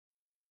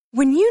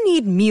When you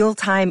need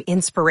mealtime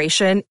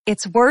inspiration,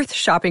 it's worth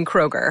shopping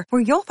Kroger,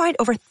 where you'll find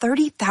over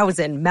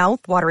 30,000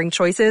 mouth-watering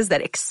choices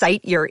that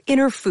excite your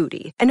inner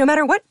foodie. And no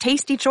matter what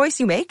tasty choice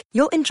you make,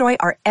 you'll enjoy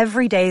our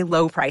everyday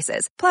low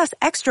prices, plus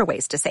extra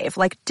ways to save,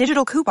 like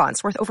digital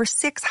coupons worth over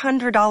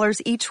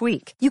 $600 each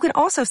week. You can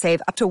also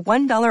save up to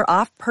 $1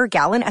 off per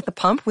gallon at the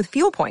pump with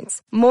fuel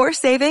points. More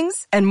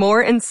savings and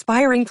more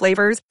inspiring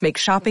flavors make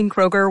shopping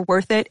Kroger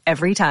worth it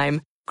every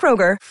time.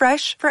 Kroger,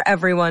 fresh for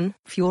everyone.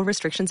 Fuel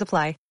restrictions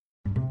apply.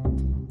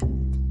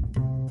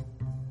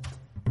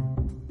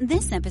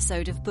 This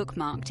episode of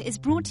Bookmarked is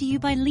brought to you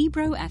by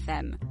Libro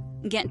FM.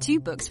 Get 2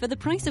 books for the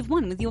price of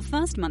 1 with your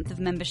first month of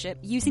membership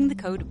using the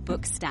code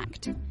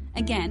BOOKSTACKED.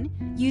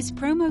 Again, use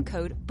promo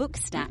code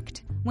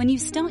BOOKSTACKED when you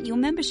start your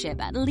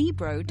membership at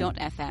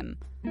Libro.fm.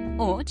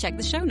 Or check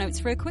the show notes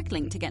for a quick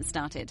link to get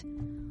started.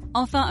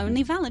 Offer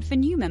only valid for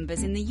new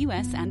members in the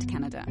US and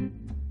Canada.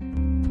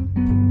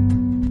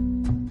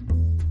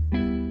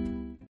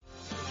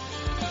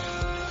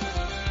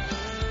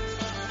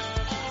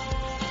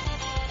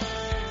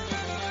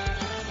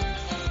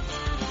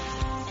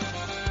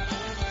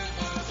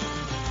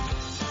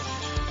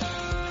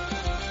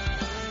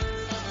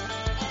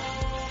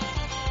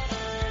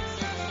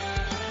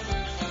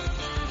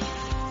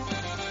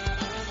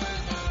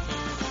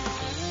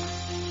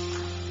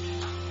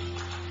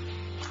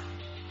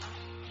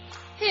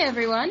 Hey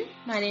everyone,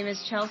 my name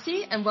is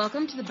Chelsea and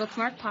welcome to the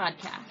Bookmark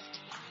Podcast.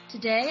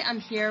 Today I'm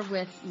here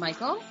with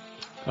Michael.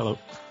 Hello.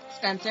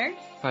 Spencer.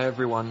 Hi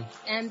everyone.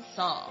 And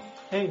Saul.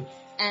 Hey.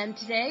 And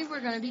today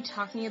we're going to be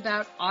talking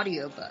about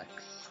audiobooks,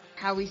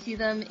 how we see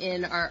them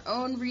in our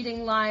own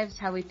reading lives,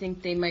 how we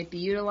think they might be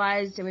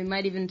utilized, and we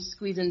might even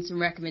squeeze in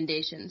some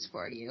recommendations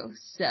for you.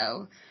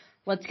 So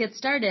let's get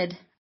started.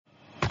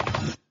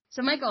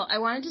 So, Michael, I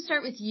wanted to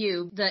start with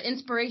you. The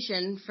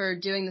inspiration for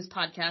doing this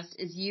podcast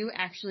is you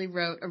actually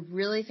wrote a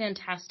really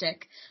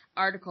fantastic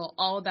article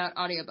all about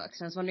audiobooks.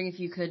 And I was wondering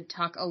if you could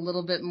talk a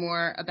little bit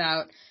more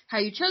about how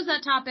you chose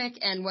that topic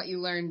and what you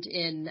learned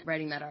in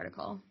writing that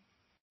article.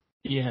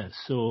 Yeah,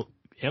 so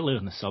earlier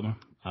in the summer,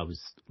 I was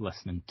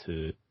listening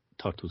to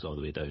Turtles All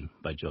the Way Down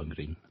by John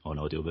Green on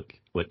audiobook,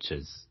 which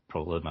is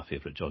probably my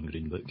favourite John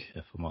Green book,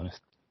 if I'm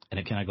honest. And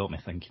it kind of got me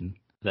thinking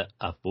that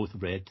I've both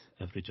read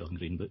every John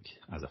Green book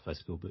as a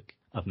physical book.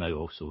 I've now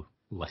also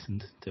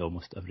listened to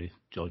almost every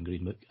John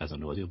Green book as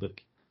an audiobook.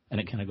 And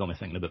it kind of got me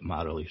thinking about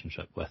my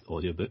relationship with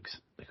audiobooks,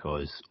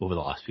 because over the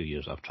last few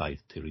years I've tried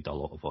to read a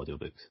lot of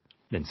audiobooks.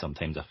 Then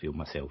sometimes I feel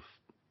myself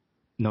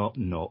not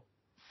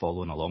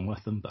following along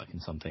with them, but I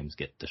can sometimes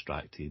get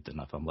distracted, and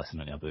if I'm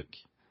listening to a book,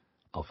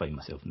 I'll find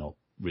myself not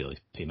really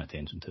paying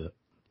attention to it.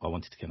 I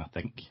wanted to kind of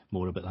think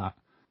more about that,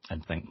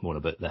 and think more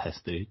about the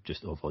history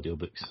just of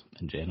audiobooks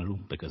in general,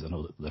 because I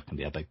know that there can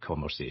be a big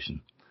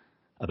conversation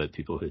about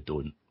people who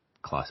don't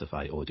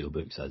classify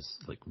audiobooks as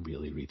like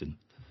really reading.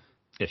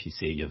 If you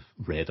say you've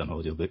read an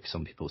audiobook,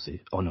 some people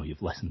say, oh no,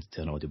 you've listened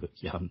to an audiobook.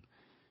 You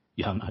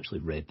haven't actually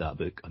read that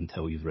book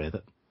until you've read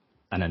it.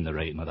 And in the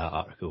writing of that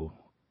article,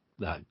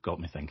 that got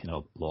me thinking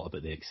a lot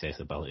about the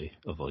accessibility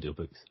of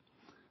audiobooks.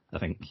 I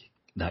think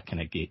that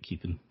kind of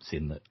gatekeeping,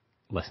 saying that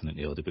listening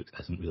to audiobooks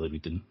isn't really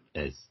reading,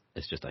 is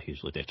just a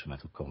hugely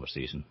detrimental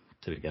conversation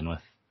to begin with,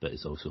 but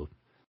it's also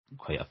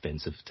quite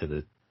offensive to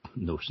the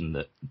notion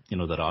that, you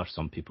know, there are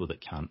some people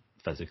that can't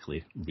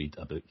physically read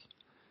a book.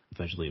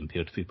 Visually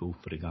impaired people,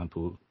 for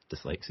example,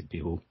 dyslexic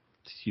people,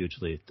 it's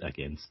hugely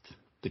against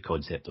the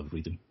concept of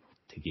reading,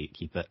 to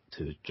gatekeep it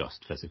to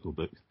just physical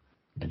books.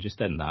 And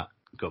just in that,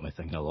 got me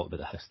thinking a lot about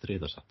the history.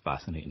 There's a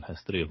fascinating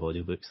history of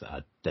audiobooks that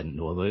I didn't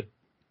know about.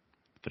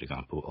 For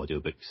example,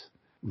 audiobooks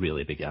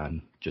really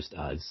began just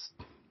as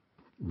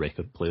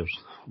record players,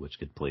 which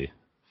could play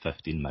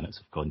 15 minutes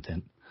of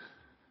content.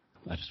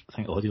 I just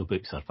think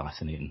audiobooks are a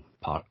fascinating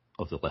part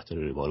of the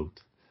literary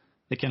world.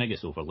 It kind of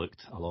gets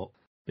overlooked a lot,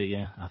 but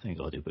yeah, I think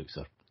audiobooks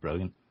are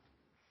brilliant.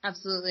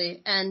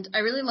 Absolutely. And I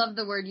really love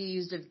the word you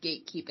used of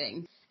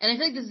gatekeeping. And I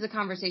feel like this is a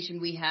conversation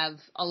we have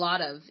a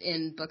lot of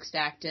in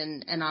Bookstacked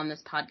and on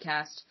this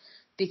podcast,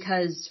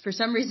 because for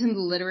some reason the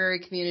literary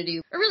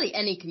community, or really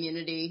any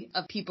community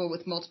of people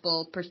with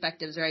multiple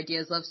perspectives or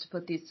ideas, loves to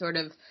put these sort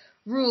of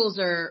rules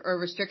or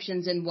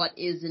restrictions in what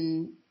is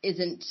and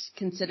isn't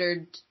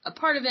considered a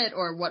part of it,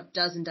 or what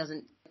does and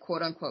doesn't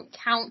quote unquote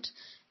count.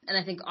 And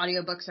I think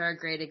audiobooks are a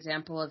great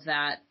example of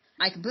that.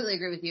 I completely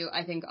agree with you.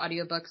 I think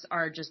audiobooks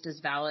are just as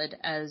valid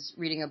as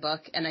reading a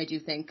book, and I do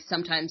think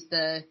sometimes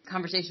the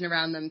conversation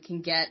around them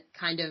can get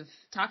kind of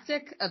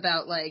toxic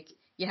about, like,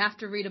 you have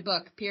to read a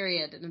book,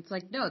 period. And it's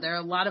like, no, there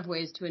are a lot of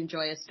ways to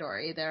enjoy a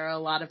story. There are a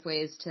lot of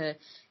ways to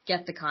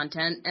get the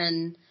content.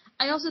 And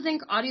I also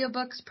think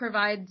audiobooks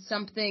provide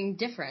something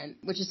different,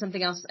 which is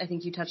something else I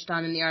think you touched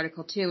on in the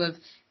article too, of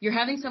you're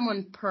having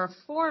someone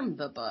perform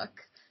the book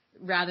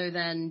rather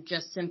than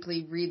just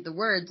simply read the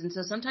words. And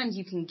so sometimes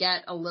you can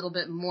get a little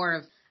bit more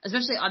of,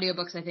 especially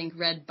audiobooks, I think,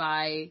 read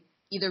by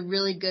either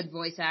really good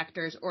voice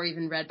actors or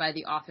even read by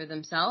the author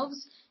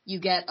themselves. You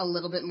get a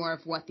little bit more of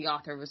what the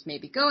author was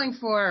maybe going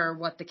for or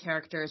what the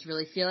character is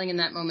really feeling in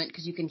that moment,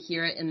 because you can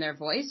hear it in their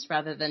voice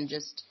rather than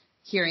just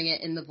hearing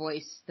it in the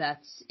voice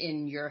that's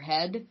in your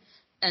head.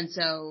 And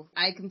so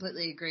I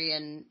completely agree.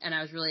 And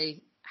I was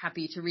really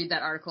happy to read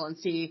that article and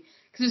see,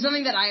 because there's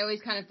something that I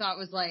always kind of thought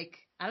was like,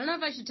 I don't know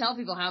if I should tell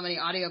people how many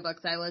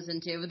audiobooks I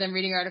listen to, but then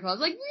reading your article, I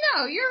was like,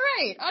 no, you're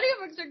right.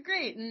 Audiobooks are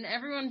great. And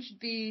everyone should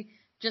be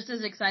just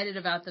as excited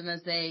about them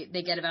as they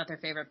get about their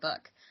favorite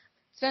book.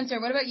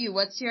 Spencer, what about you?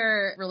 What's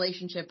your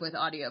relationship with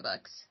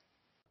audiobooks?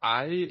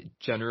 I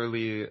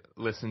generally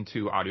listen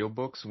to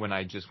audiobooks when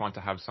I just want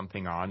to have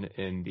something on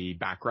in the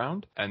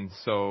background. And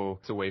so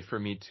it's a way for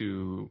me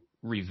to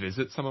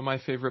revisit some of my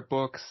favorite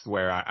books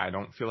where I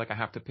don't feel like I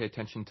have to pay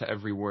attention to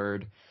every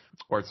word.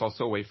 Or it's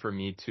also a way for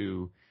me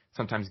to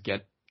sometimes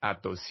get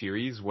at those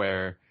series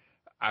where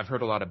I've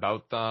heard a lot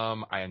about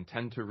them. I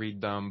intend to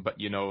read them, but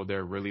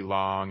they're really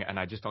long and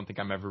I just don't think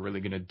I'm ever really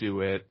going to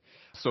do it.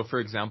 So for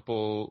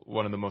example,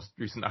 one of the most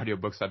recent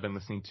audiobooks I've been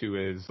listening to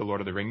is the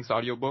Lord of the Rings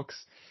audiobooks.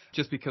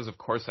 Just because, of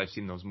course, I've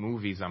seen those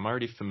movies. I'm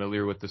already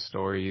familiar with the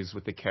stories,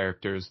 with the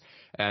characters.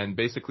 And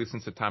basically,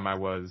 since the time I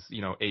was,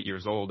 8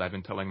 years old, I've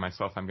been telling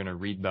myself I'm going to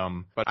read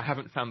them. But I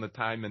haven't found the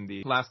time in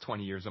the last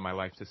 20 years of my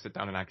life to sit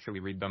down and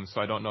actually read them.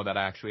 So I don't know that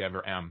I actually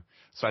ever am.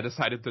 So I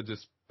decided to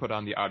just put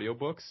on the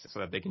audiobooks so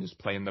that they can just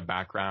play in the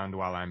background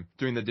while I'm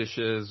doing the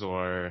dishes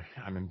or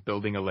I'm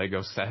building a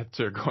Lego set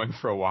or going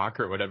for a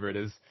walk or whatever it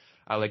is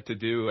I like to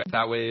do.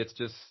 That way it's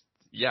just,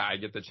 I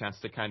get the chance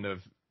to kind of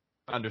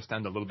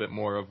understand a little bit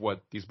more of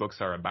what these books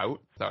are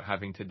about without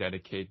having to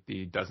dedicate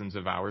the dozens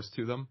of hours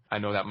to them. I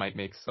know that might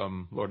make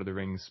some Lord of the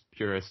Rings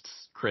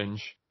purists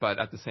cringe, but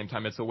at the same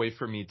time, it's a way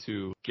for me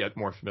to get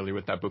more familiar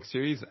with that book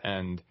series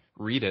and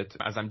read it,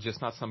 as I'm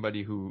just not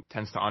somebody who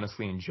tends to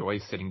honestly enjoy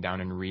sitting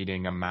down and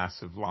reading a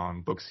massive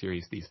long book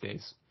series these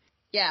days.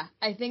 Yeah,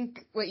 I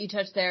think what you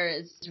touched there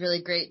is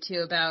really great too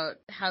about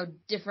how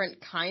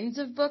different kinds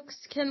of books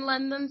can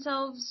lend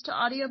themselves to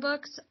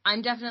audiobooks.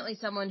 I'm definitely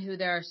someone who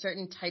there are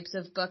certain types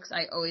of books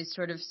I always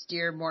sort of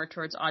steer more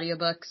towards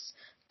audiobooks.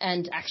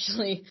 And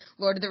actually,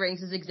 Lord of the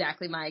Rings is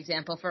exactly my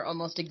example for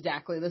almost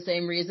exactly the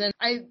same reason.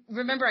 I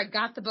remember I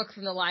got the book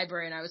from the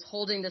library and I was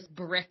holding this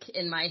brick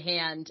in my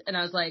hand and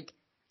I was like,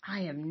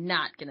 I am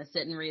not going to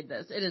sit and read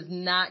this. It is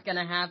not going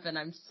to happen.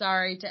 I'm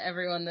sorry to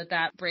everyone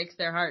that breaks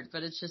their heart,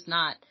 but it's just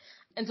not.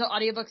 And so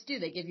audiobooks do.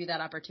 They give you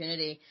that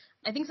opportunity.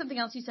 I think something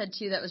else you said,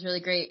 too, that was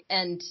really great,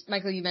 and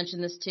Michael, you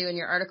mentioned this, too, in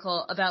your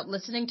article, about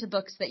listening to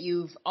books that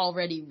you've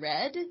already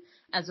read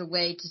as a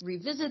way to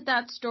revisit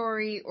that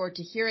story or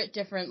to hear it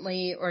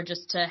differently or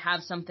just to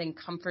have something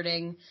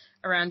comforting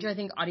around you. I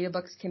think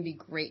audiobooks can be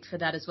great for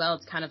that as well.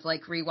 It's kind of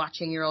like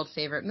rewatching your old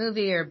favorite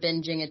movie or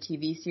binging a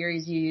TV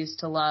series you used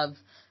to love.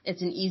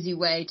 It's an easy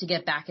way to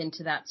get back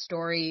into that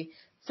story.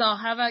 Saul,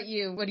 how about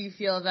you? What do you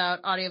feel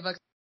about audiobooks?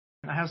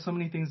 I have so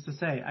many things to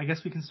say. I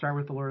guess we can start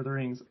with The Lord of the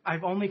Rings.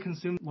 I've only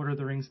consumed Lord of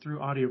the Rings through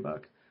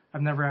audiobook.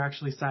 I've never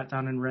actually sat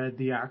down and read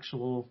the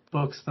actual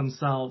books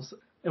themselves.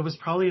 It was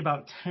probably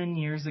about 10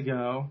 years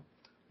ago.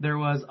 There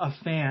was a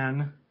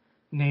fan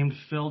named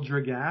Phil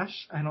Dragash.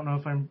 I don't know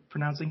if I'm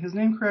pronouncing his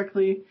name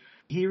correctly.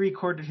 He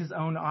recorded his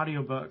own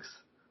audiobooks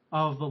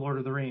of The Lord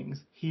of the Rings.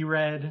 He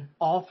read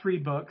all 3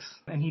 books,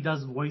 and he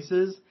does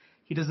voices.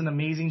 He does an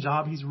amazing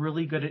job. He's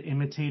really good at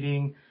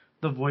imitating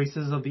the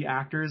voices of the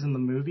actors in the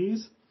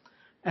movies.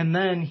 And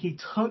then he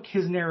took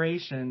his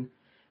narration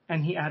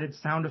and he added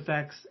sound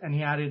effects and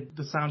he added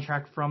the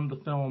soundtrack from the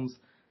films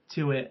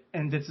to it.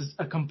 And this is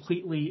a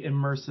completely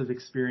immersive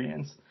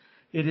experience.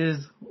 It is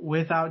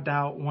without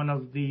doubt one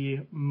of the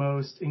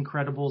most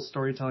incredible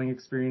storytelling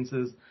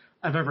experiences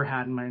I've ever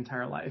had in my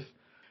entire life.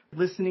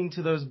 Listening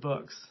to those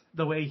books,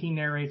 the way he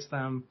narrates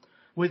them,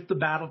 with the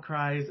battle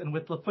cries and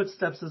with the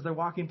footsteps as they're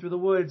walking through the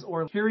woods,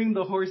 or hearing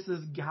the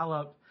horses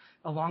gallop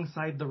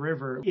alongside the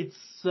river. It's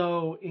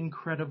so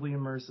incredibly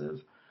immersive.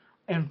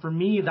 And for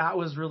me, that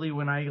was really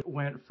when I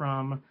went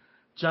from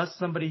just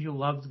somebody who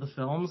loved the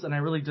films, and I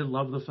really did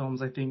love the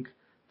films. I think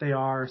they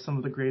are some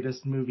of the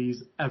greatest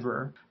movies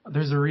ever.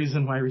 There's a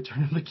reason why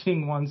Return of the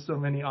King won so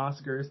many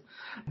Oscars.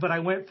 But I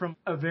went from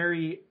a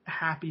very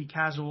happy,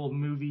 casual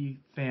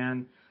movie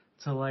fan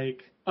to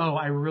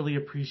I really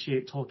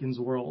appreciate Tolkien's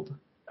world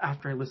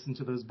after I listened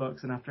to those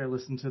books and after I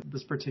listened to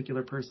this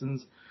particular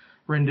person's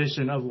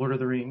rendition of Lord of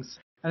the Rings.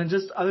 And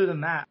just other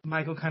than that,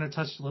 Michael kind of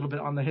touched a little bit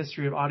on the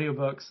history of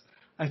audiobooks.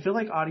 I feel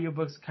like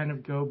audiobooks kind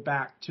of go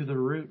back to the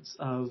roots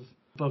of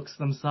books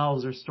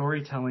themselves or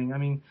storytelling. I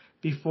mean,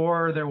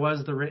 before there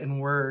was the written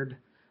word,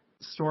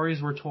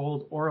 stories were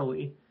told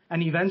orally.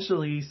 And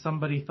eventually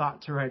somebody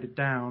thought to write it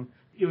down.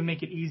 It would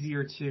make it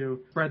easier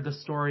to spread the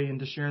story and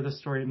to share the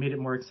story. It made it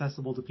more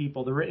accessible to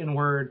people. The written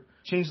word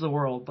changed the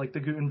world, like the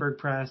Gutenberg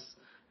Press.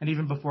 And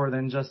even before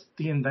then, just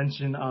the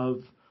invention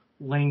of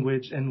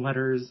language and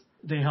letters.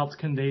 They helped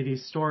convey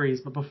these stories.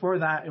 But before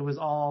that, it was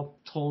all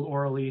told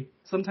orally,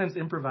 sometimes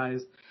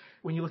improvised.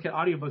 When you look at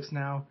audiobooks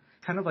now,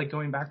 kind of like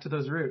going back to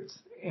those roots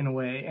in a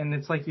way. And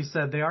it's like you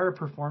said, they are a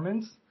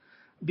performance.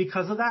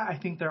 Because of that, I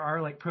think there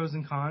are pros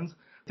and cons.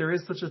 There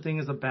is such a thing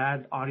as a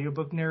bad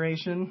audiobook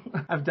narration.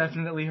 I've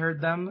definitely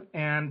heard them,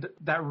 and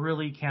that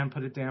really can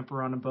put a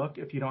damper on a book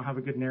if you don't have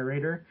a good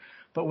narrator.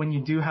 But when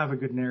you do have a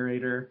good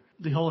narrator,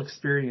 the whole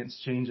experience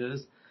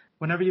changes.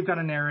 Whenever you've got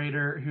a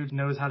narrator who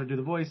knows how to do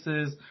the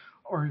voices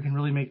or who can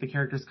really make the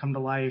characters come to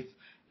life,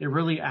 it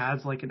really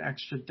adds like an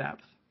extra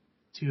depth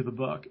to the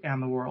book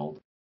and the world.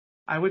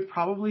 I would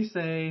probably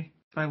say,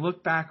 if I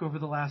look back over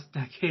the last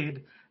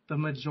decade, the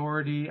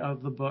majority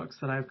of the books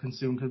that I've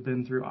consumed have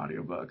been through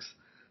audiobooks.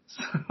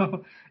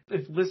 So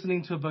if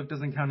listening to a book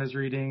doesn't count as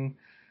reading,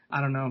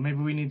 I don't know, maybe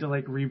we need to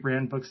like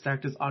rebrand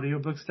Bookstacked as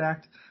Audiobook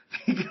Stacked,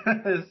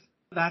 because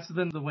that's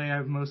been the way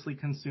I've mostly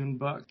consumed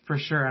books. For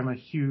sure, I'm a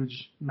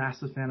huge,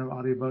 massive fan of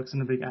audiobooks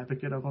and a big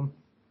advocate of them.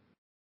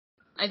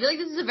 I feel like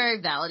this is a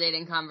very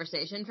validating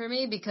conversation for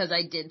me, because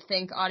I did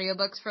think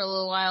audiobooks for a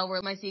little while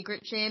were my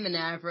secret shame, and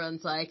now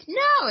everyone's like,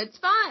 no, it's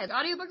fine.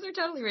 Audiobooks are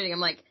totally reading. I'm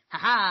like,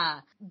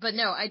 haha. But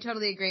no, I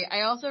totally agree.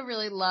 I also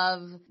really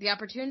love the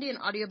opportunity in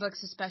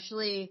audiobooks,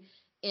 especially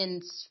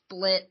in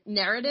split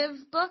narrative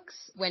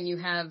books, when you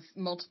have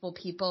multiple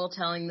people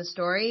telling the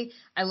story.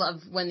 I love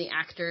when the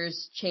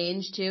actors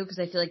change too, because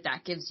I feel like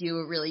that gives you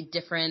a really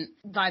different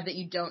vibe that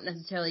you don't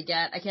necessarily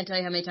get. I can't tell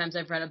you how many times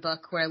I've read a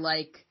book where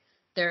like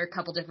there are a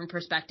couple different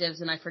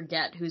perspectives and I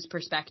forget whose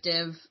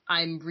perspective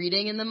I'm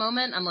reading in the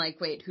moment. I'm like,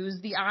 wait, who's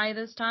the I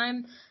this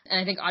time? And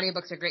I think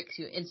audiobooks are great because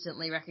you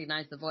instantly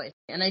recognize the voice.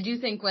 And I do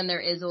think when there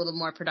is a little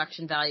more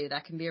production value,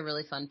 that can be a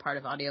really fun part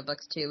of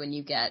audiobooks too, when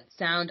you get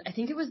sound. I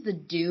think it was the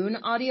Dune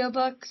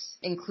audiobooks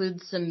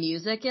include some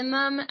music in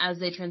them as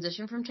they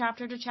transition from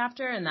chapter to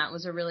chapter, and that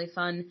was a really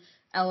fun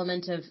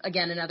element of,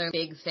 again, another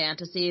big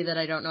fantasy that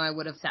I don't know I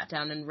would have sat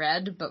down and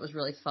read, but was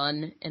really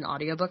fun in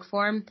audiobook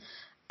form.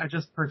 I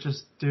just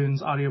purchased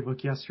Dune's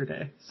audiobook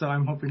yesterday, so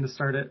I'm hoping to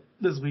start it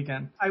this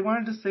weekend. I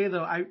wanted to say,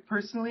 though, I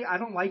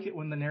don't like it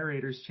when the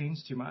narrators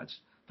change too much.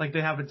 Like,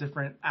 they have a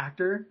different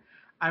actor.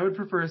 I would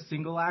prefer a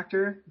single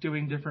actor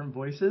doing different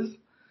voices.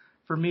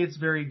 For me, it's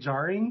very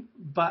jarring,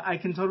 but I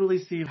can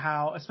totally see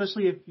how,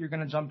 especially if you're going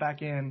to jump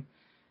back in,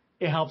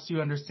 it helps you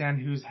understand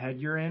whose head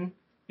you're in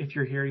if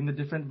you're hearing the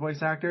different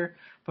voice actor.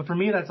 But for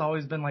me, that's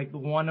always been, like,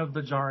 one of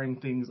the jarring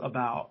things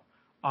about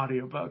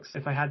audiobooks,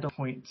 if I had to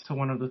point to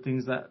one of the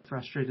things that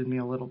frustrated me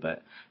a little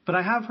bit. But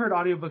I have heard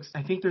audiobooks.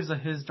 I think there's a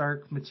His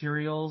Dark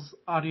Materials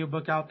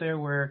audiobook out there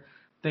where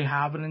they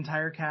have an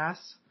entire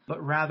cast,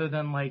 but rather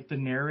than like the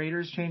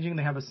narrators changing,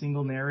 they have a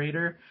single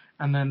narrator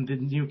and then the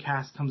new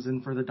cast comes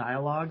in for the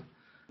dialogue,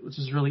 which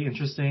is really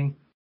interesting.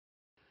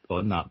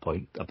 On that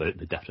point about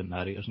the different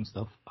narrators and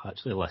stuff, I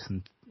actually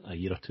listened a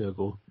year or two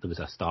ago. There was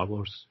a Star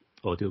Wars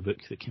audiobook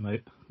that came out,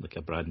 like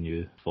a brand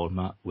new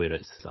format where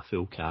it's a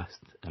full cast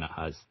and it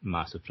has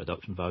massive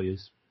production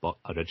values, but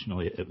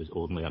originally it was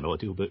only an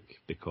audiobook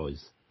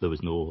because there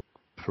was no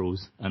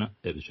prose in it.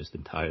 It was just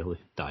entirely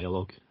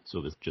dialogue, so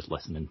it was just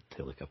listening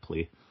to like a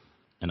play.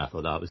 And I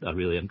thought that was a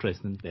really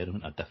interesting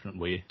experiment, a different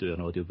way to do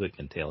an audiobook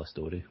and tell a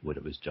story where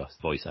it was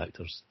just voice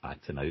actors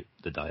acting out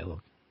the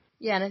dialogue.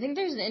 Yeah, and I think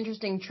there's an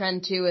interesting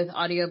trend, too, with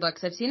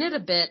audiobooks. I've seen it a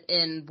bit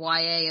in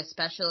YA,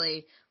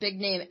 especially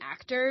big-name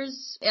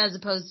actors, as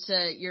opposed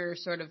to your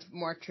sort of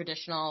more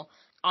traditional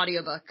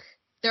audiobook.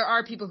 There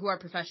are people who are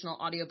professional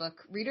audiobook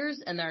readers,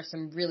 and there are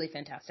some really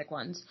fantastic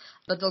ones.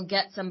 But they'll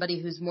get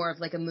somebody who's more of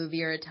like a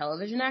movie or a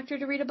television actor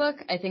to read a book.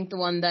 I think the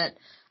one that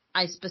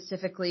I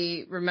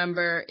specifically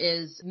remember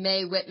is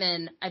Mae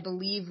Whitman, I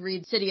believe,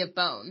 reads City of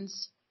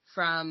Bones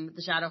from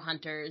the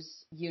Shadowhunters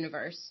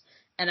universe.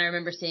 And I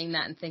remember seeing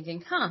that and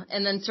thinking,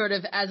 And then sort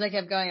of as I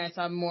kept going, I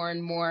saw more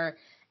and more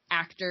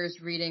actors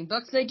reading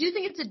books. I do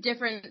think it's a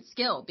different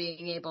skill,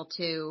 being able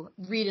to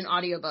read an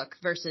audiobook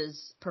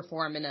versus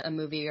perform in a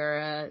movie or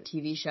a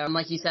TV show. And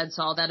like you said,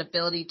 Saul, that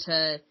ability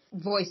to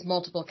voice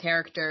multiple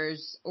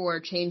characters or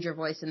change your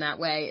voice in that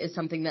way is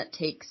something that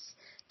takes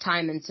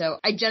time. And so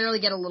I generally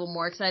get a little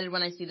more excited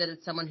when I see that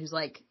it's someone who's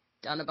like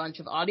done a bunch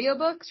of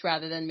audiobooks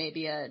rather than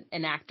maybe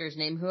an actor's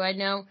name who I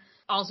know.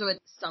 Also,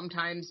 it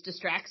sometimes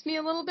distracts me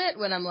a little bit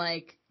when I'm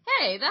like,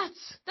 hey,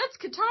 that's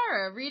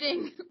Katara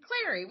reading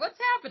Clary. What's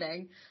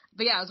happening?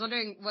 But yeah, I was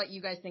wondering what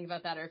you guys think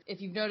about that, or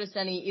if you've noticed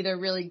any either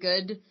really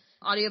good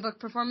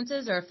audiobook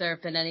performances or if there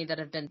have been any that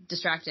have been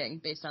distracting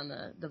based on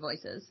the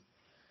voices.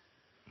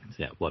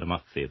 Yeah, one of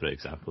my favourite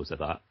examples of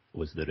that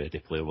was the Ready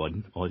Player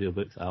One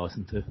audiobook that I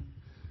listened to.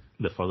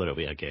 The further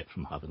away I get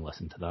from having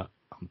listened to that,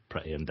 I'm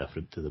pretty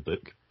indifferent to the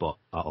book, but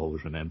I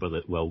always remember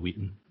that Will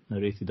Wheaton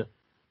narrated it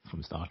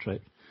from Star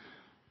Trek.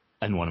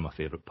 And one of my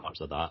favourite parts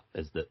of that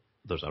is that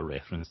there's a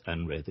reference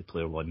in Ready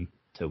Player One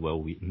to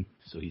Will Wheaton,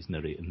 so he's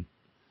narrating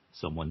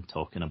someone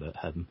talking about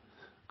him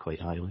quite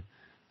highly.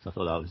 So I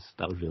thought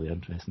that was really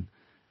interesting.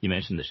 You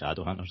mentioned the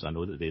Shadowhunters. I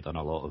know that they've done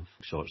a lot of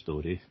short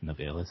story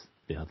novellas.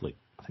 They had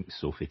I think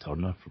Sophie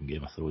Turner from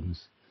Game of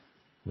Thrones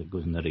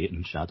goes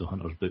narrating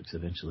Shadowhunters books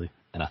eventually.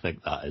 And I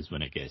think that is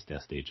when it gets to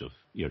a stage of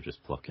you're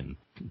just plucking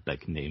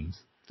big names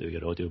to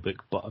your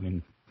audiobook. But I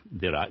mean,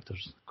 their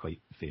actors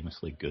quite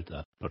famously good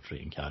at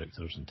portraying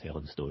characters and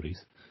telling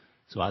stories.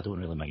 So I don't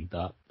really mind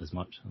that as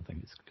much. I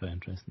think it's quite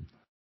interesting.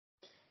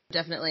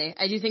 Definitely.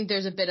 I do think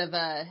there's a bit of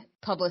a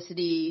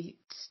publicity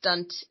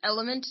stunt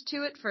element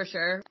to it for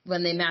sure.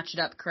 When they match it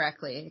up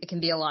correctly, it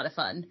can be a lot of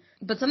fun.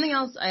 But something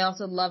else I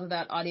also love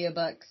about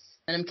audiobooks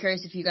and I'm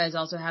curious if you guys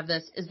also have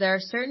this, is there are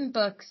certain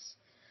books,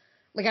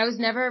 like I was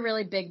never a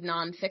really big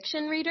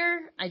nonfiction reader.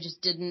 I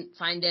just didn't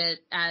find it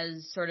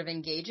as sort of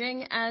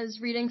engaging as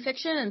reading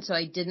fiction, and so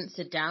I didn't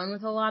sit down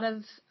with a lot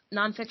of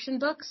nonfiction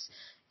books.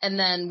 And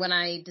then when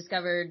I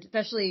discovered,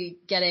 especially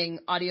getting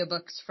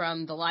audiobooks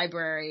from the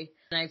library,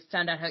 and I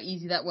found out how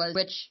easy that was,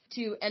 which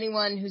to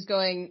anyone who's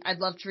going, I'd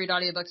love to read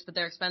audiobooks, but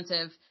they're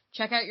expensive,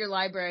 check out your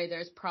library.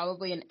 There's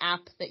probably an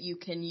app that you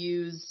can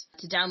use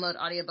to download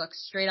audiobooks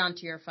straight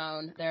onto your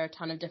phone. There are a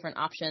ton of different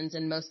options,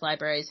 and most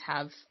libraries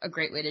have a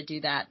great way to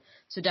do that.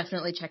 So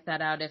definitely check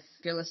that out if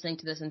you're listening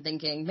to this and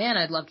thinking, man,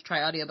 I'd love to try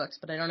audiobooks,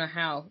 but I don't know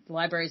how. The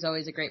library is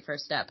always a great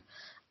first step.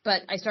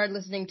 But I started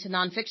listening to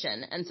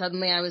nonfiction, and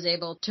suddenly I was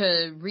able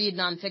to read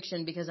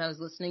nonfiction because I was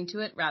listening to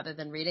it rather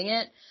than reading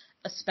it.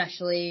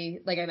 Especially,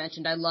 like I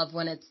mentioned, I love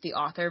when it's the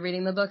author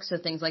reading the book, so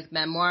things like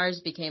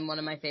memoirs became one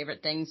of my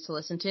favorite things to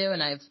listen to,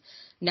 and I've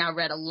now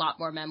read a lot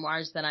more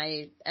memoirs than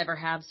I ever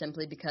have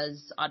simply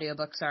because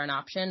audiobooks are an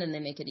option and they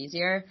make it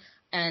easier.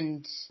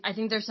 And I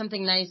think there's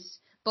something nice,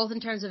 both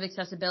in terms of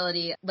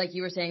accessibility, like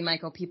you were saying,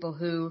 Michael, people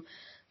who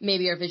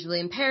maybe are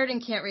visually impaired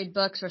and can't read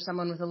books, or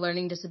someone with a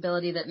learning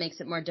disability that makes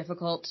it more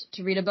difficult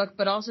to read a book,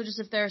 but also just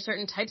if there are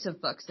certain types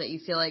of books that you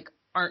feel like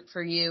aren't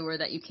for you or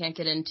that you can't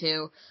get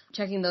into,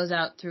 checking those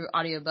out through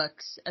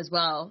audiobooks as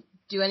well.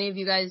 Do any of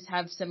you guys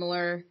have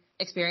similar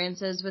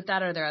experiences with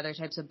that? Or are there other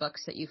types of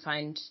books that you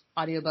find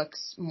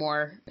audiobooks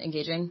more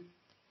engaging?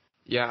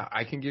 Yeah,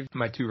 I can give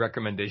my 2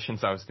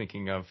 recommendations I was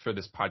thinking of for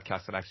this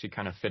podcast that actually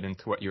kind of fit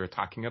into what you were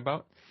talking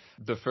about.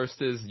 The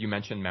first is, you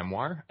mentioned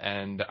memoir,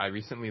 and I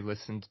recently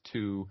listened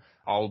to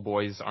All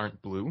Boys Aren't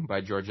Blue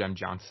by George M.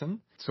 Johnson.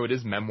 So it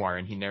is memoir,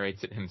 and he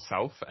narrates it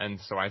himself, and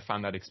so I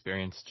found that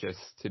experience just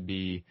to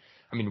be,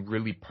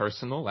 really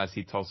personal, as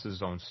he tells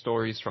his own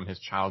stories from his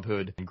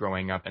childhood and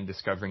growing up and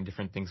discovering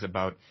different things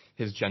about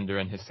his gender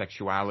and his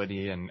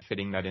sexuality and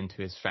fitting that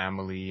into his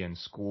family and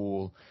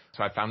school.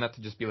 So I found that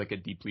to just be like a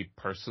deeply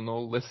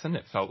personal listen.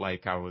 It felt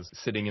like I was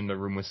sitting in the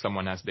room with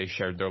someone as they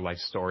shared their life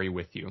story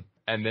with you.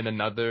 And then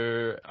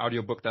another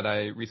audiobook that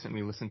I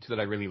recently listened to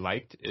that I really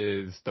liked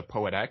is The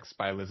Poet X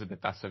by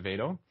Elizabeth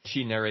Acevedo.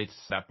 She narrates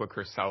that book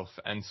herself.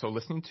 And so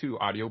listening to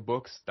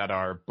audiobooks that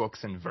are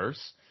books in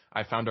verse,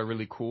 I found are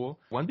really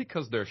cool. One,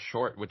 because they're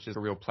short, which is a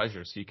real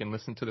pleasure. So you can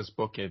listen to this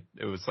book. It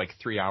was like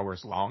 3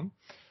 hours long.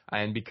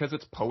 And because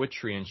it's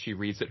poetry and she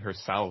reads it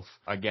herself,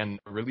 again,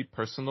 really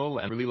personal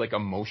and really like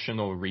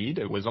emotional read.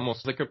 It was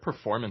almost like a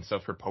performance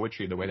of her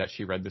poetry, the way that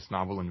she read this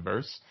novel in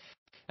verse.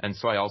 And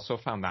so I also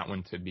found that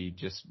one to be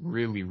just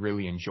really,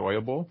 really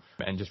enjoyable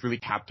and just really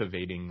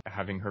captivating,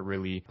 having her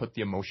really put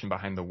the emotion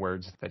behind the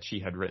words that she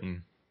had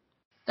written.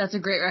 That's a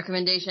great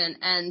recommendation,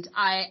 and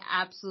I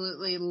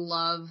absolutely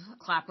love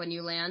Clap When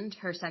You Land,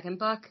 her second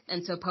book,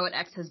 and so Poet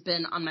X has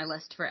been on my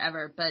list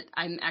forever, but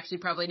I'm actually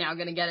probably now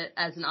going to get it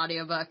as an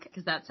audiobook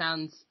because that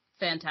sounds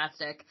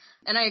fantastic.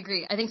 And I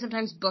agree. I think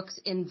sometimes books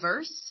in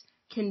verse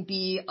can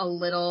be a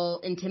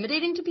little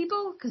intimidating to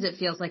people because it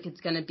feels like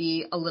it's going to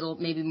be a little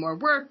maybe more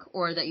work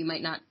or that you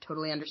might not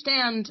totally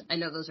understand. I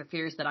know those are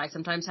fears that I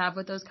sometimes have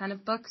with those kind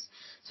of books.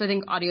 So I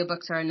think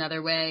audiobooks are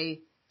another way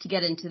to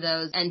get into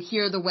those and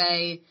hear the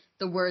way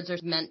the words are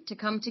meant to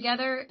come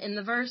together in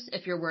the verse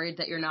if you're worried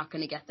that you're not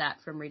going to get that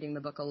from reading the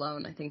book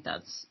alone. I think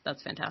that's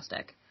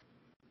fantastic.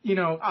 You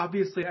know,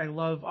 obviously I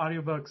love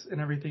audiobooks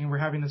and everything. We're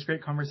having this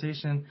great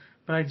conversation,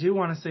 but I do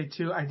want to say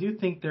too, I do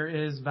think there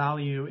is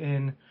value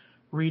in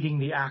reading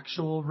the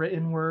actual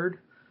written word,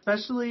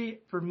 especially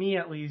for me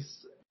at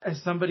least,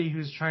 as somebody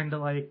who's trying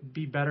to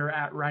be better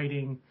at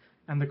writing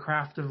and the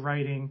craft of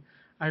writing.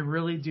 I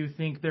really do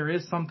think there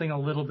is something a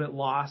little bit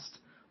lost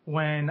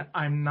when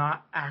I'm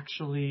not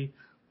actually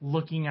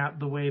looking at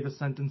the way the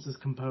sentence is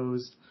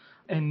composed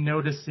and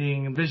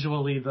noticing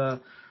visually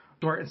the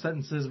short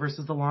sentences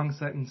versus the long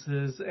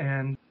sentences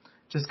and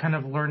just kind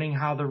of learning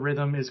how the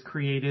rhythm is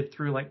created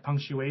through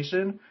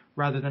punctuation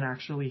rather than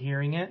actually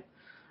hearing it.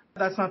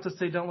 That's not to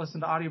say don't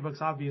listen to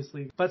audiobooks,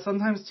 obviously, but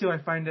sometimes too I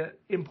find it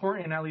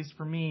important, at least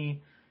for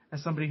me,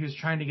 as somebody who's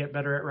trying to get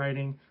better at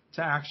writing,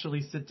 to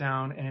actually sit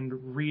down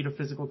and read a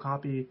physical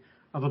copy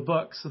of a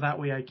book so that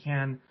way I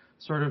can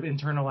sort of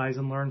internalize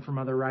and learn from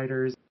other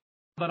writers.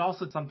 But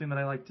also something that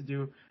I like to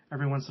do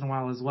every once in a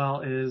while as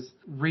well is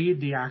read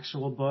the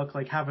actual book,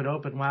 have it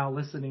open while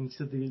listening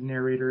to the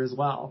narrator as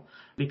well,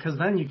 because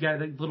then you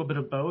get a little bit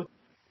of both.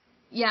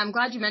 Yeah, I'm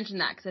glad you mentioned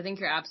that because I think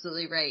you're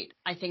absolutely right.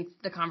 I think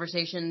the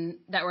conversation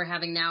that we're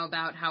having now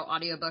about how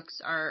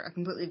audiobooks are a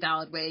completely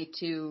valid way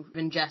to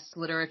ingest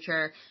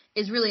literature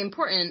is really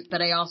important,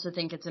 but I also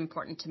think it's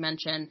important to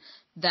mention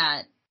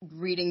that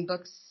reading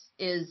books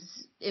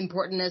is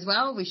important as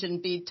well. We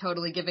shouldn't be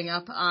totally giving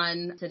up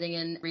on sitting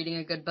and reading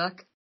a good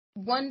book.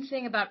 One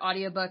thing about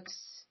audiobooks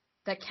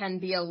that can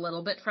be a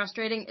little bit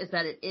frustrating is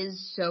that it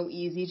is so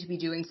easy to be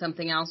doing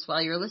something else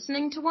while you're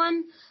listening to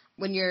one.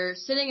 When you're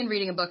sitting and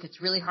reading a book,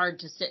 it's really hard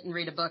to sit and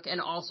read a book and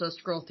also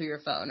scroll through your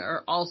phone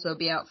or also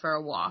be out for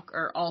a walk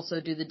or also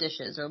do the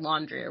dishes or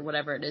laundry or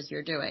whatever it is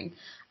you're doing.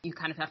 You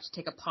kind of have to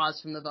take a pause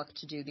from the book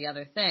to do the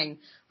other thing.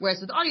 Whereas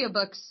with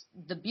audiobooks,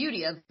 the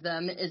beauty of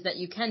them is that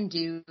you can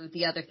do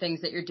the other things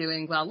that you're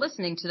doing while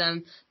listening to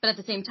them. But at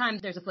the same time,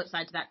 there's a flip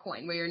side to that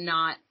coin where you're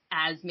not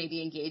as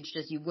maybe engaged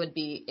as you would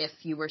be if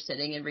you were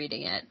sitting and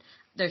reading it.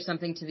 There's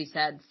something to be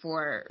said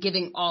for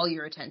giving all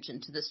your attention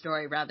to the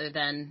story rather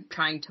than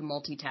trying to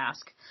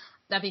multitask.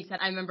 That being said,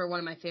 I remember one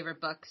of my favorite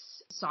books,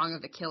 Song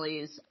of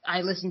Achilles,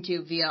 I listened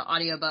to via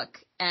audiobook,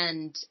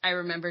 and I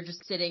remember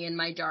just sitting in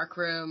my dark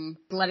room,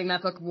 letting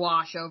that book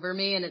wash over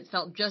me, and it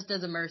felt just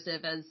as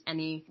immersive as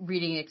any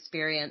reading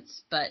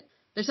experience. But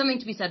there's something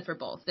to be said for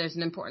both. There's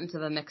an importance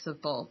of a mix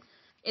of both.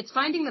 It's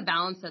finding the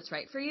balance that's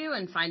right for you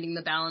and finding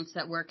the balance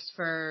that works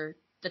for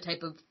the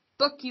type of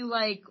book you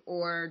like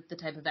or the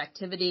type of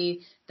activity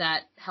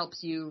that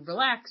helps you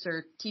relax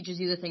or teaches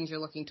you the things you're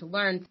looking to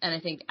learn. And I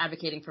think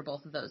advocating for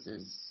both of those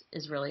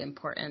is really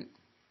important.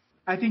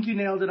 I think you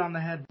nailed it on the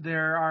head.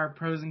 There are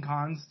pros and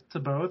cons to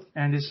both,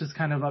 and it's just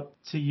kind of up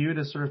to you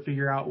to sort of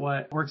figure out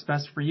what works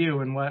best for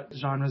you and what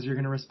genres you're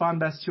going to respond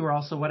best to, or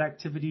also what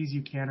activities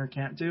you can or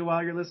can't do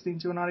while you're listening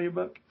to an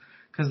audiobook.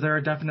 Because there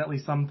are definitely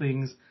some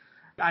things.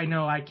 I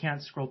know I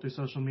can't scroll through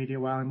social media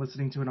while I'm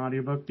listening to an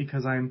audiobook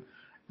because I'm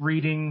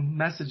reading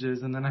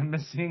messages and then I'm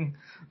missing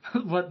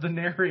what the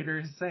narrator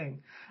is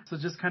saying. So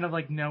just kind of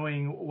like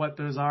knowing what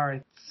those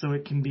are so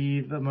it can be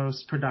the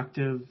most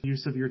productive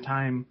use of your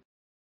time.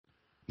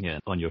 Yeah,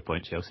 on your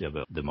point, Chelsea,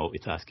 about the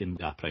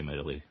multitasking, I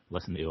primarily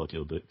listen to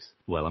audiobooks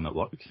while I'm at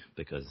work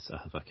because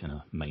I have a kind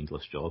of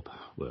mindless job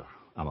where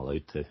I'm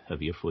allowed to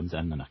have earphones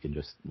in and I can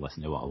just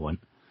listen to what I want.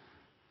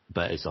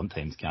 But it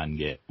sometimes can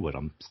get where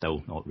I'm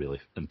still not really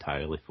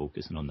entirely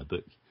focusing on the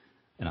book.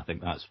 And I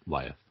think that's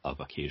why I've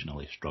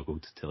occasionally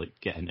struggled to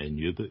get into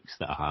new books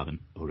that I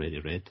haven't already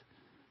read.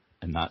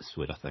 And that's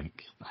where I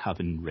think,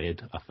 having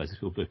read a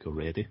physical book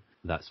already,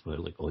 that's where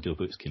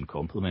audiobooks can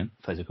complement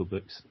physical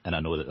books. And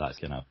I know that that's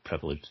kind of a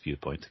privileged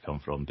viewpoint to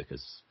come from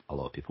because a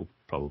lot of people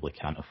probably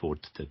can't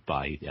afford to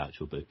buy the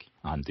actual book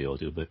and the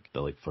audiobook.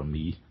 But for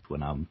me,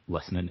 when I'm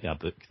listening to a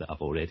book that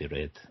I've already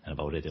read and I've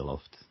already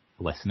loved,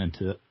 listening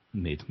to it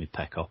made me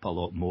pick up a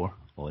lot more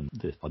on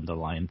the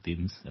underlying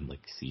themes and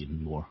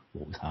seeing more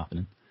what was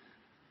happening.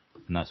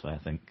 And that's why I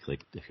think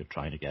if you're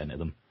trying to get into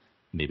them,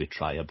 maybe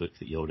try a book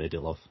that you already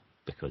love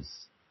because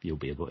you'll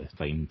be able to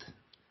find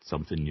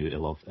something new to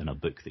love in a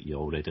book that you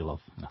already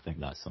love. And I think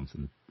that's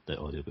something that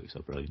audiobooks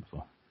are brilliant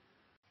for.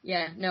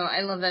 Yeah, no,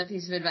 I love that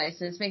piece of advice.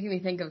 And it's making me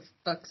think of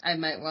books I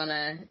might want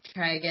to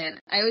try again.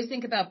 I always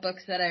think about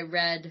books that I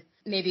read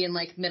maybe in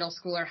middle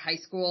school or high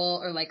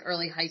school or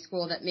early high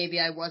school that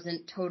maybe I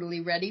wasn't totally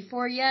ready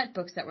for yet,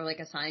 books that were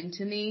assigned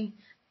to me,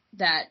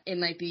 that it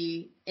might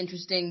be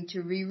interesting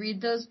to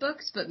reread those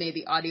books, but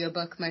maybe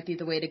audiobook might be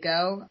the way to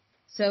go.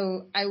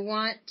 So I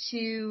want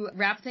to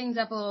wrap things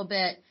up a little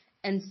bit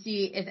and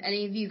see if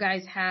any of you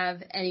guys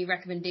have any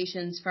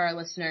recommendations for our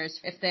listeners,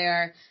 if they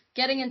are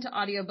getting into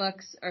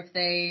audiobooks or if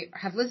they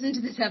have listened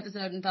to this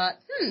episode and thought,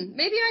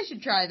 maybe I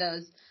should try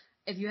those.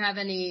 If you have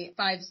any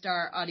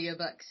 5-star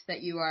audiobooks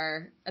that you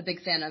are a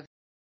big fan of.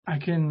 I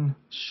can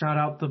shout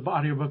out the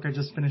audiobook I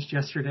just finished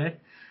yesterday,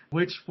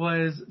 which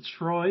was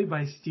Troy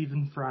by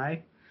Stephen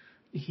Fry.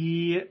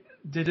 He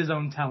did his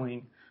own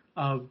telling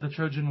of the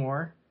Trojan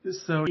War.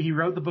 So he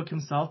wrote the book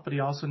himself, but he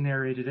also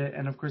narrated it.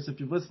 And of course, if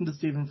you listen to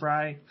Stephen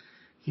Fry,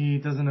 he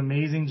does an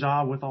amazing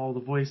job with all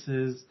the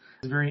voices.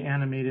 He's a very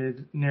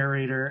animated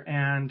narrator,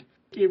 and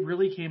it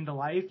really came to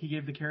life. He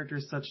gave the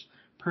characters such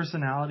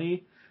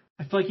personality.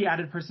 I feel like he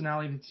added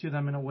personality to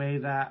them in a way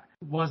that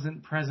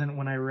wasn't present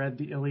when I read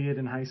the Iliad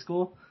in high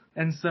school.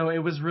 And so it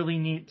was really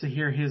neat to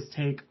hear his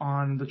take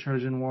on the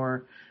Trojan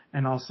War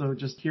and also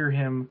just hear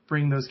him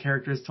bring those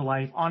characters to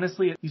life.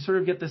 Honestly, you sort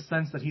of get this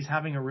sense that he's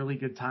having a really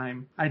good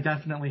time. I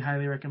definitely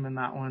highly recommend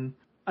that one.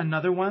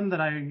 Another one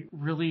that I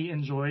really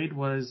enjoyed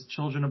was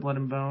Children of Blood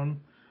and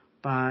Bone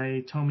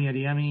by Tomi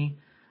Adeyemi.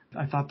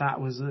 I thought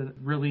that was a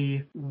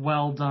really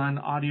well done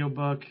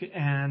audiobook,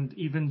 and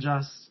even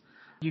just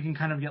you can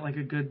kind of get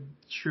a good,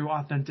 true,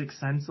 authentic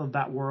sense of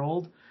that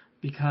world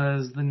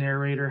because the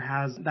narrator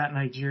has that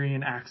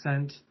Nigerian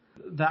accent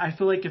that I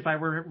feel like if I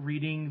were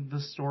reading the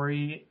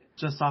story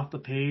just off the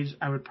page,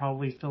 I would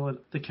probably fill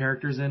the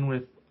characters in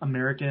with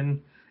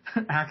American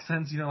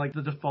accents,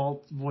 the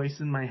default voice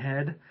in my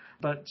head.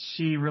 But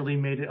she really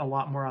made it a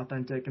lot more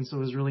authentic, and so it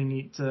was really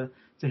neat to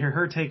hear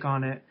her take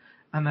on it.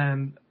 And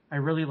then I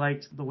really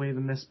liked the way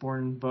the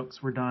Mistborn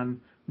books were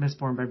done.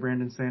 Mistborn by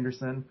Brandon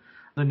Sanderson.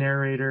 The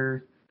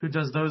narrator who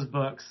does those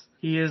books,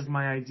 he is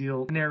my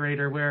ideal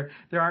narrator, where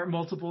there aren't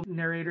multiple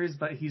narrators,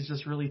 but he's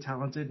just really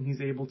talented and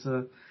he's able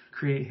to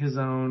create his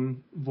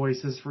own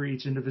voices for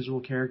each individual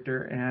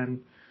character.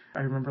 And I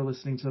remember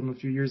listening to him a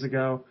few years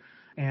ago,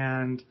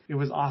 and it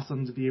was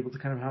awesome to be able to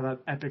kind of have that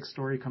epic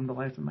story come to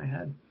life in my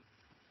head.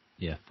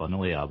 Yeah,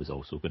 funnily, I was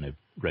also going to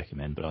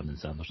recommend Brandon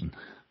Sanderson.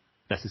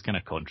 This is kind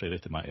of contrary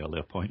to my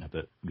earlier point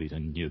about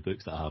reading new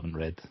books that I haven't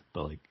read,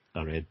 but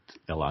I read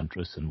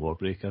Elantris and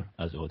Warbreaker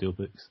as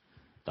audiobooks.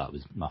 That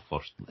was my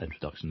first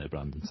introduction to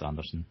Brandon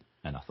Sanderson,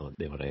 and I thought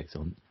they were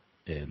excellent.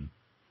 And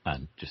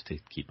just to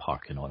keep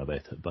harking on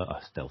about it, but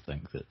I still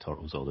think that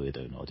Turtles All the Way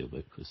Down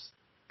audiobook was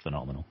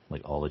phenomenal,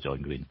 like all of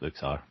John Green's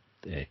books are.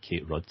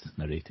 Kate Rudd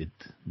narrated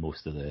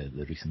most of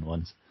the recent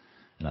ones,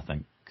 and I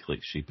think like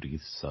she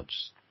breathes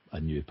such a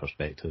new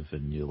perspective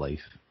and new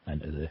life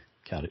into the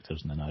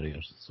characters and the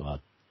narrators, so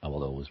I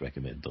will always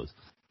recommend those.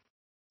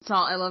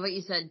 Saul, I love what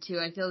you said too.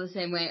 I feel the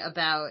same way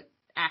about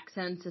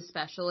accents,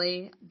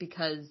 especially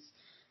because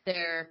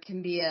there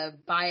can be a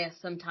bias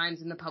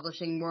sometimes in the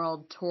publishing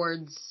world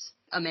towards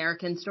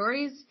American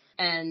stories,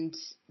 and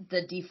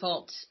the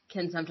default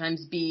can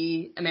sometimes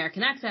be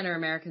American accent or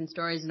American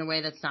stories in a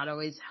way that's not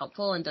always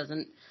helpful and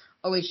doesn't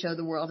always show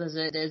the world as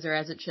it is or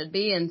as it should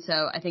be. And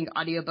so I think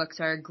audiobooks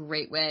are a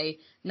great way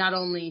not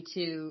only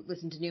to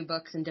listen to new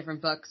books and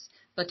different books,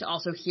 but to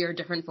also hear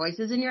different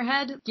voices in your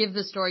head, give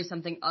the story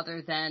something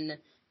other than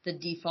the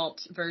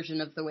default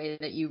version of the way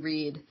that you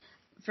read.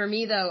 For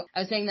me, though, I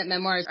was saying that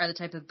memoirs are the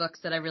type of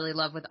books that I really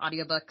love with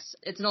audiobooks.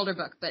 It's an older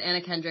book, but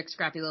Anna Kendrick's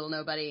Scrappy Little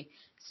Nobody,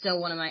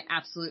 still one of my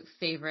absolute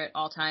favorite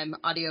all-time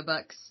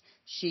audiobooks.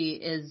 She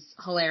is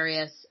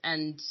hilarious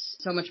and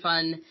so much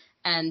fun,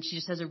 and she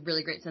just has a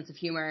really great sense of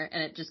humor,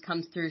 and it just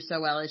comes through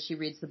so well as she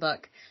reads the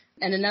book.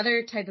 And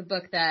another type of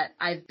book that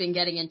I've been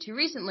getting into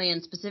recently,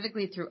 and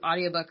specifically through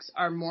audiobooks,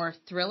 are more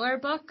thriller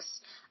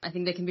books. I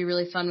think they can be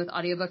really fun with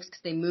audiobooks because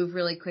they move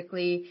really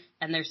quickly,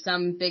 and there's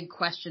some big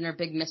question or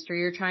big mystery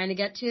you're trying to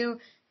get to.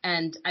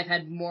 And I've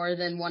had more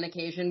than one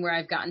occasion where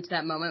I've gotten to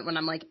that moment when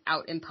I'm like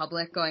out in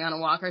public going on a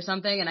walk or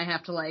something, and I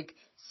have to like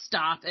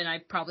stop, and I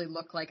probably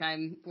look like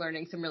I'm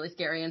learning some really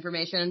scary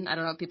information. I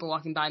don't know what people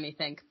walking by me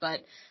think, but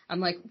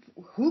I'm like,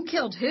 who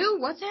killed who?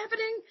 What's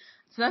happening?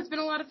 So that's been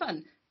a lot of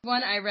fun.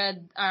 One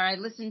I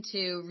listened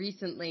to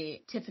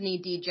recently, Tiffany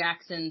D.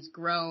 Jackson's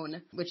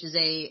Grown, which is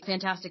a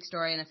fantastic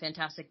story and a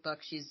fantastic book.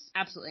 She's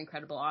absolutely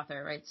incredible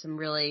author, writes some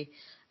really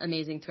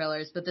amazing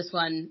thrillers. But this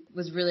one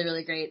was really,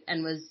 really great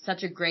and was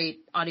such a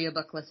great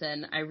audiobook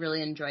listen. I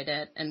really enjoyed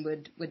it and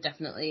would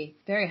definitely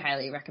very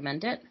highly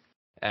recommend it.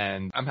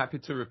 And I'm happy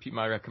to repeat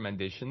my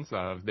recommendations.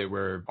 They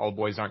were All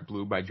Boys Aren't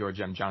Blue by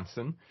George M.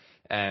 Johnson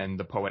and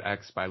The Poet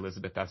X by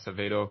Elizabeth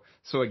Acevedo.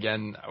 So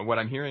again, what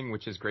I'm hearing,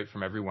 which is great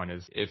from everyone,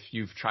 is if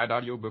you've tried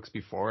audiobooks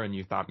before and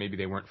you thought maybe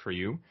they weren't for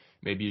you,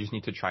 maybe you just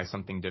need to try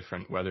something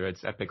different, whether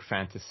it's epic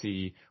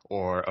fantasy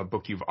or a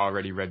book you've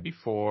already read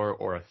before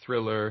or a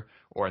thriller,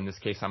 or in this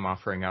case I'm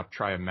offering up,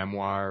 try a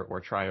memoir or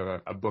try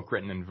a book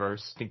written in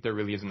verse. I think there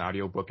really is an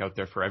audiobook out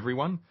there for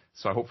everyone.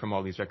 So I hope from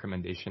all these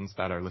recommendations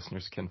that our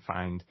listeners can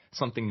find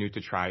something new to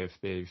try if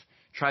they've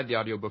tried the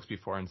audiobooks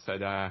before and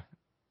said,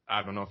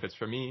 I don't know if it's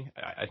for me.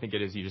 I think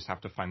it is. You just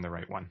have to find the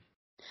right one.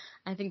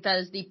 I think that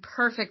is the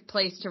perfect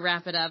place to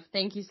wrap it up.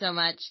 Thank you so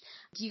much.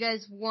 Do you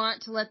guys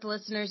want to let the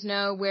listeners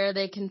know where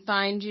they can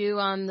find you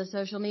on the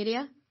social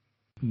media?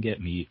 You can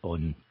get me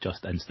on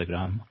just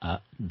Instagram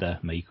at the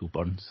Michael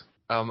Burns.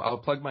 I'll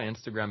plug my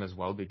Instagram as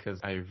well because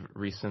I've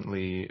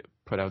recently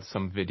put out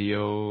some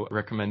video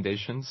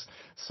recommendations.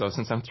 So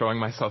since I'm throwing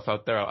myself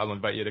out there, I'll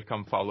invite you to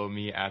come follow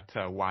me at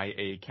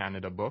YA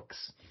Canada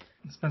Books.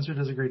 Spencer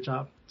does a great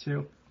job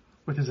too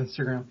with his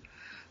Instagram.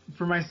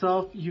 For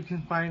myself, you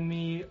can find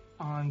me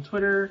on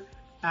Twitter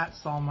at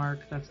Saulmark.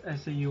 That's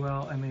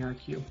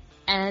SAULMARQ.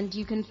 And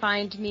you can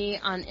find me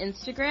on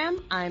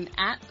Instagram. I'm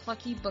at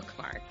Plucky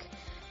Bookmark.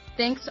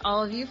 Thanks to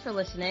all of you for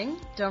listening.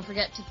 Don't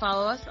forget to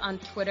follow us on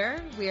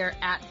Twitter. We are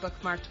at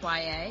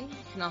BookmarkedYA. You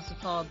can also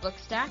follow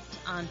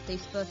Bookstacked on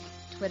Facebook,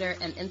 Twitter,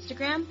 and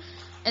Instagram.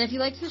 And if you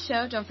liked the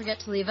show, don't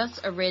forget to leave us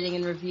a rating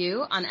and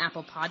review on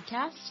Apple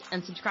Podcasts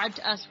and subscribe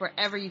to us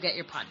wherever you get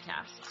your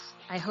podcasts.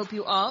 I hope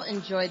you all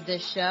enjoyed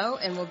this show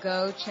and will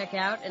go check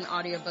out an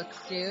audiobook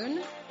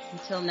soon.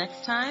 Until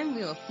next time,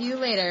 we will see you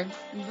later.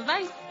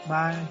 Bye-bye.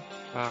 Bye.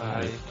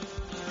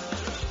 Bye.